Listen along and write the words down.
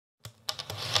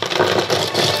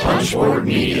Punchboard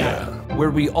Media, where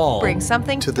we all bring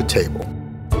something to the table.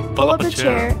 Pull up a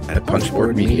chair at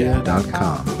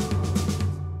punchboardmedia.com.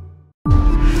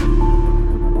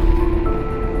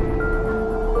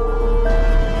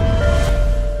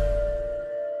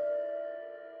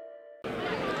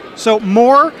 So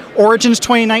more Origins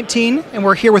 2019, and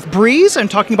we're here with Breeze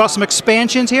and talking about some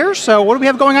expansions here. So what do we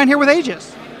have going on here with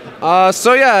Aegis?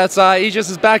 It's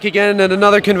Aegis is back again at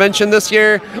another convention this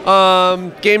year.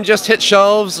 Game just hit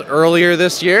shelves earlier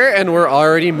this year, and we're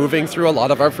already moving through a lot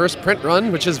of our first print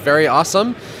run, which is very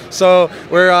awesome. So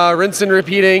we're rinse and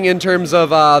repeating in terms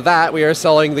of that. We are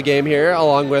selling the game here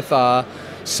along with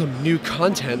some new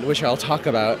content, which I'll talk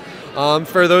about.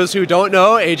 For those who don't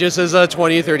know, Aegis is a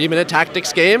 20-30 minute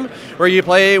tactics game where you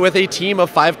play with a team of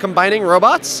 5 combining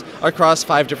robots across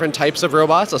 5 different types of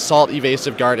robots: assault,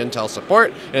 evasive, guard, intel,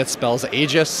 support, and it spells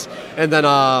Aegis. And then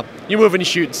you move and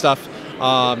shoot stuff.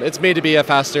 It's made to be a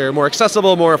faster, more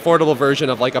accessible, more affordable version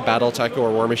of like a Battletech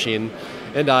or War Machine.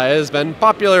 And it has been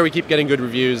popular. We keep getting good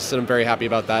reviews, and I'm very happy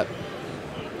about that.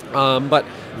 But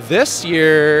this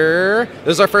year,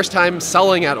 this is our first time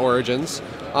selling at Origins.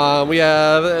 We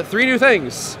have 3 new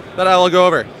things that I will go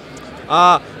over.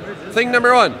 Thing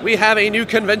number 1, we have a new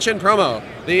convention promo,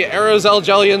 the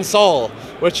Aerozelgelian Soul,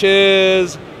 which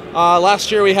is,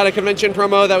 last year we had a convention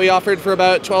promo that we offered for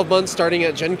about 12 months, starting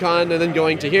at Gen Con and then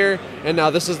going to here, and now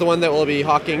this is the one that we'll be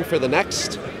hawking for the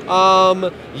next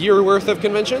year worth of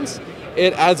conventions.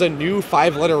 It adds a new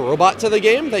 5-letter robot to the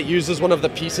game that uses one of the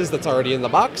pieces that's already in the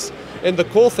box, and the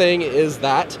cool thing is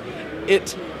that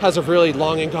it has a really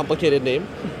long and complicated name,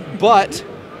 but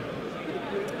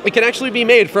it can actually be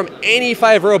made from any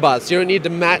 5 robots. You don't need to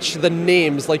match the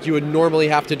names like you would normally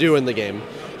have to do in the game.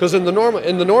 Because in the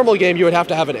normal game, you would have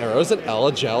to have an Arrows, an L,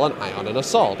 a Gel, an Ion, and a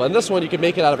Sol. But in this one, you can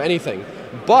make it out of anything.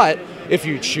 But if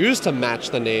you choose to match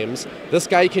the names, this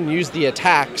guy can use the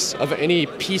attacks of any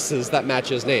pieces that match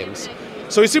his names.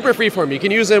 So he's super freeform. You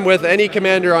can use him with any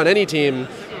commander on any team,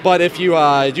 but if you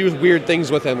do weird things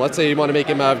with him, let's say you want to make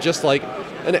him have just like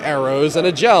an Arrows and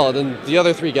a Gel, and the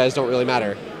other 3 guys don't really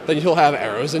matter, then he'll have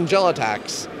Arrows and Gel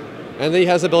attacks. And then he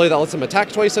has the ability that lets him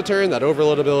attack twice a turn, that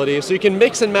overload ability, so you can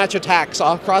mix and match attacks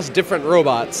across different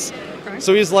robots. Okay.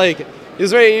 So he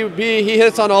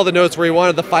hits on all the notes where he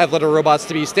wanted the 5-letter robots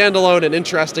to be standalone and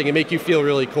interesting and make you feel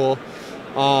really cool.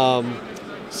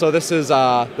 So this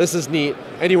is neat.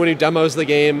 Anyone who demos the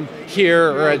game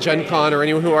here or at Gen Con, or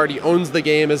anyone who already owns the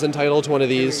game is entitled to one of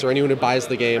these, or anyone who buys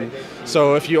the game.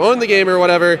 So if you own the game or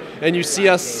whatever, and you see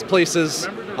us places,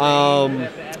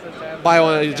 buy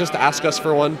one, just ask us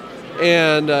for one.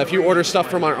 And if you order stuff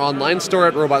from our online store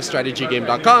at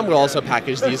robotstrategygame.com, we'll also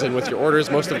package these in with your orders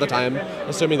most of the time,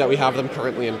 assuming that we have them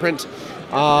currently in print.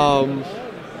 So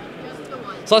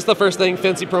that's the first thing,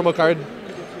 fancy promo card.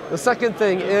 The second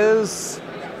thing is,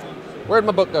 where'd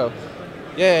my book go?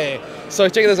 Yay. So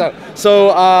check this out.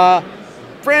 So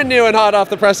brand new and hot off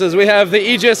the presses, we have the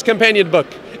Aegis Companion Book,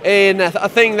 a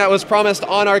thing that was promised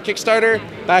on our Kickstarter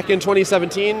back in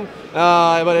 2017,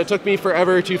 but it took me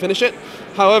forever to finish it.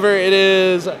 However, it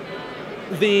is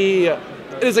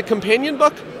a companion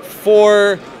book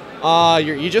for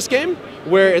your Aegis game,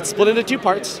 where it's split into 2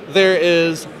 parts. There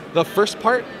is the first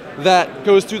part that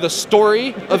goes through the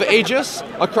story of Aegis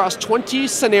across 20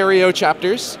 scenario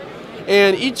chapters,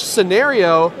 and each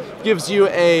scenario gives you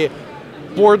a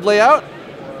board layout,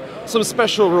 some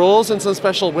special rules and some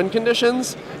special win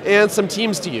conditions, and some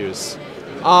teams to use.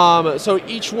 So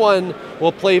each one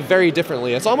will play very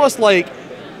differently. It's almost like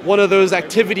one of those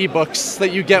activity books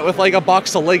that you get with like a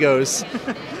box of Legos,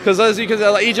 because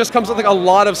Aegis comes with like a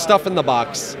lot of stuff in the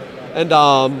box, and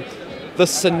the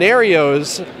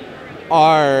scenarios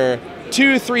are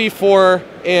 2, 3, 4,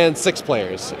 and 6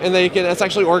 players, and it's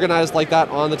actually organized like that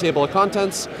on the table of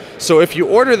contents. So if you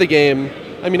order the game,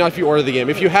 if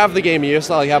you have the game, you just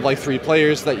have like 3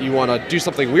 players that you want to do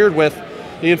something weird with,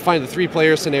 you can find the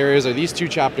 3-player scenarios or these 2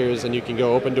 chapters, and you can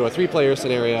go open to a 3-player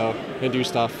scenario and do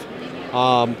stuff.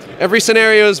 Every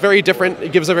scenario is very different.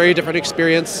 It gives a very different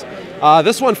experience.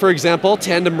 This one, for example,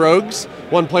 Tandem Rogues.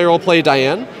 One player will play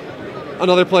Diane,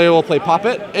 another player will play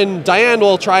Poppet, and Diane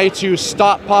will try to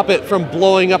stop Poppet from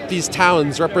blowing up these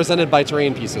towns represented by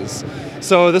terrain pieces.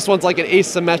 So this one's like an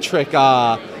asymmetric,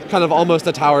 kind of almost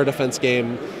a tower defense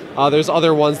game. There's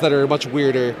other ones that are much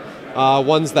weirder.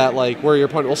 Ones that where your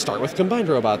opponent will start with combined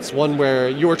robots. One where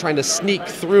you are trying to sneak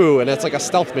through and it's like a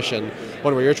stealth mission.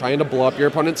 One where you're trying to blow up your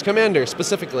opponent's commander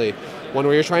specifically. One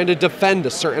where you're trying to defend a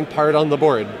certain part on the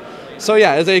board. So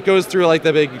yeah, as it goes through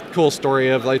the big cool story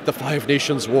of the 5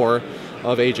 Nations War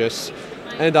of Aegis.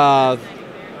 And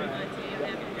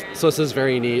so this is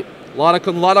very neat. A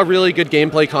lot of really good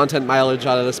gameplay content mileage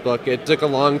out of this book. It took a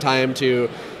long time to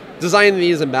design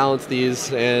these and balance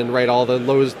these and write all the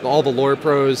lore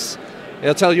prose.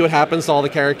 It'll tell you what happens to all the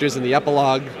characters in the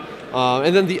epilogue.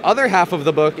 And then the other half of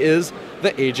the book is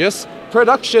the Aegis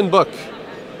production book,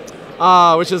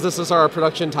 this is our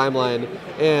production timeline.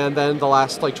 And then the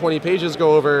last like 20 pages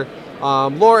go over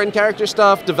lore and character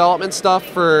stuff, development stuff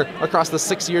for across the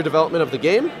 6-year development of the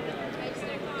game.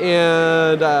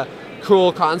 And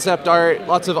cool concept art,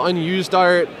 lots of unused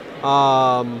art,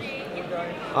 all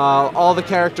the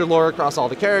character lore across all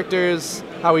the characters,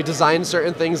 how we design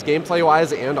certain things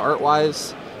gameplay-wise and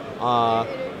art-wise.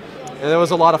 And it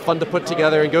was a lot of fun to put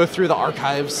together and go through the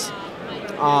archives.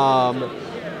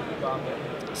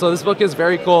 So this book is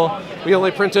very cool. We only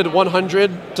printed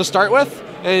 100 to start with,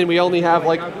 and we only have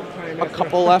like a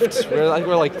couple left.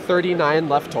 We're like 39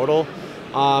 left total.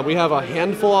 We have a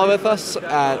handful with us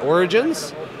at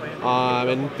Origins,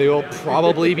 and they will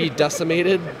probably be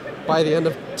decimated by the end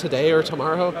of today or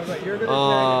tomorrow.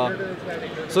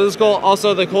 So this is cool.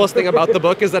 Also, the coolest thing about the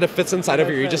book is that it fits inside of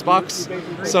your Aegis box.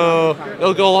 So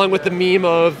it'll go along with the meme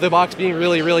of the box being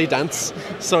really, really dense.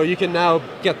 So you can now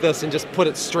get this and just put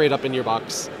it straight up in your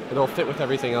box. It'll fit with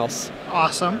everything else.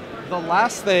 Awesome. The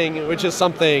last thing, which is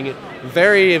something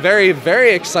very, very,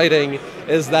 very exciting,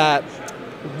 is that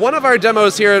one of our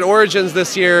demos here at Origins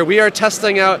this year, we are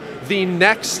testing out the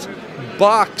next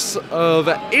box of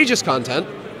Aegis content,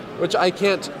 which I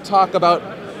can't talk about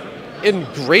in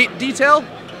great detail,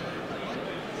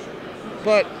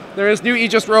 but there is new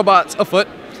Aegis robots afoot,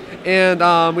 and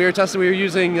we were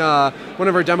using one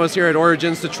of our demos here at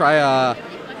Origins to try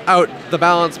out the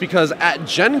balance, because at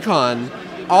Gen Con,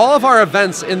 all of our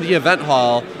events in the event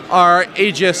hall are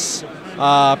Aegis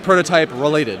prototype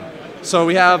related. So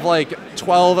we have like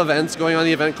 12 events going on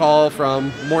the event call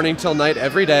from morning till night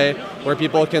every day, where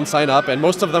people can sign up, and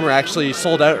most of them are actually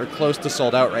sold out or close to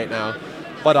sold out right now.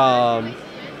 But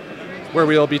where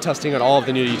we will be testing out all of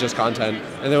the new Aegis content,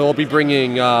 and then we'll be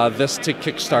bringing this to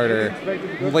Kickstarter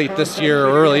late this year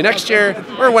or early next year,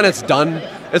 or when it's done.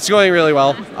 It's going really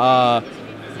well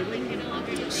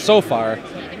so far.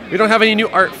 We don't have any new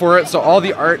art for it, so all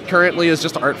the art currently is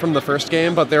just art from the first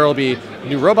game, but there will be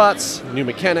new robots, new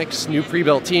mechanics, new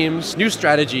pre-built teams, new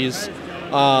strategies.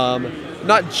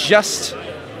 Not just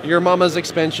your mama's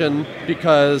expansion,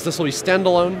 because this will be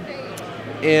standalone,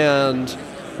 and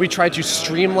we try to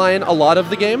streamline a lot of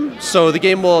the game. So the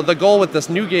goal with this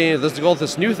new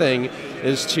thing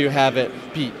is to have it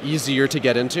be easier to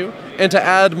get into and to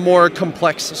add more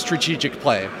complex strategic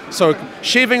play. So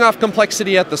shaving off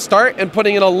complexity at the start and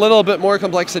putting in a little bit more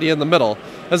complexity in the middle,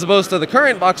 as opposed to the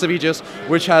current box of Aegis,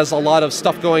 which has a lot of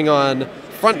stuff going on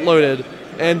front-loaded,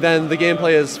 and then the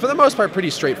gameplay is, for the most part,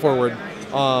 pretty straightforward.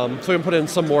 So we can put in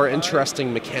some more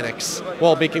interesting mechanics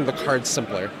while making the cards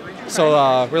simpler.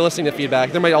 So we're listening to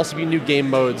feedback. There might also be new game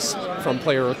modes from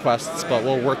player requests, but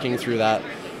we're working through that.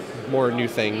 More new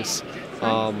things.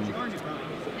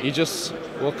 Aegis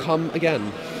will come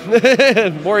again.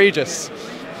 More Aegis.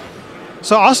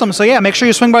 So awesome. So yeah, make sure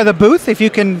you swing by the booth if you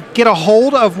can get a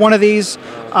hold of one of these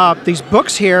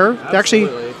books here. They're actually,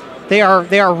 they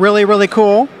are really, really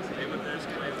cool.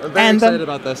 I'm very excited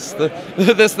about this.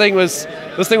 This thing was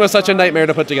such a nightmare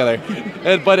to put together,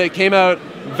 but it came out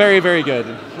very, very good.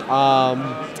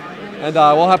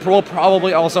 We'll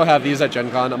probably also have these at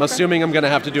Gen Con. I'm assuming I'm going to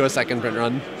have to do a second print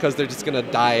run, because they're just going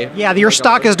to die. Yeah, your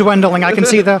stock is dwindling. I can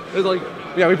see the...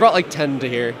 we brought like 10 to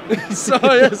here. So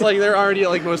it's like they're already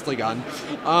like mostly gone.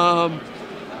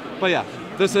 But yeah,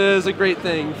 this is a great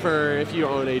thing for if you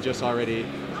own Aegis already.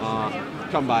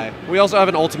 Come by. We also have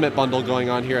an ultimate bundle going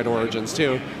on here at Origins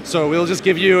too. So we'll just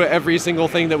give you every single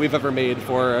thing that we've ever made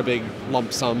for a big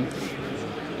lump sum.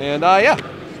 And yeah.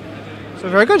 So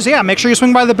very good. So yeah, make sure you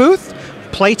swing by the booth,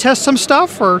 play test some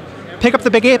stuff, or pick up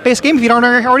the base game if you don't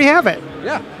already have it.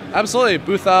 Yeah, absolutely.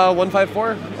 Booth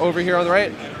 154 over here on the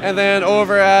right, and then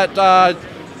over at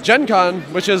Gen Con,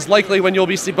 which is likely when you'll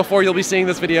be before you'll be seeing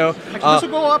this video. Actually, this will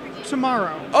go up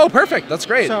tomorrow. Oh, perfect. That's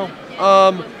great. So.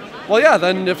 Well, yeah,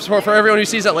 then for everyone who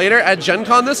sees it later, at Gen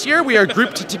Con this year, we are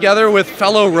grouped together with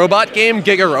fellow robot game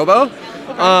Giga Robo.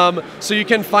 So you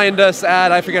can find us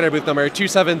at, I forget our booth number,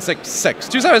 2766.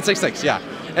 2766, yeah.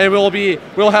 And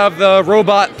we'll have the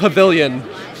robot pavilion,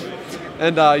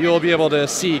 and you'll be able to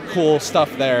see cool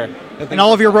stuff there. And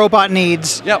all of your robot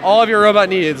needs. Yeah, all of your robot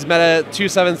needs met at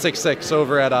 2766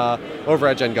 over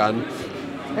at Gen Con.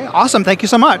 Hey, awesome. Thank you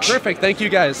so much. Perfect. Thank you,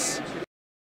 guys.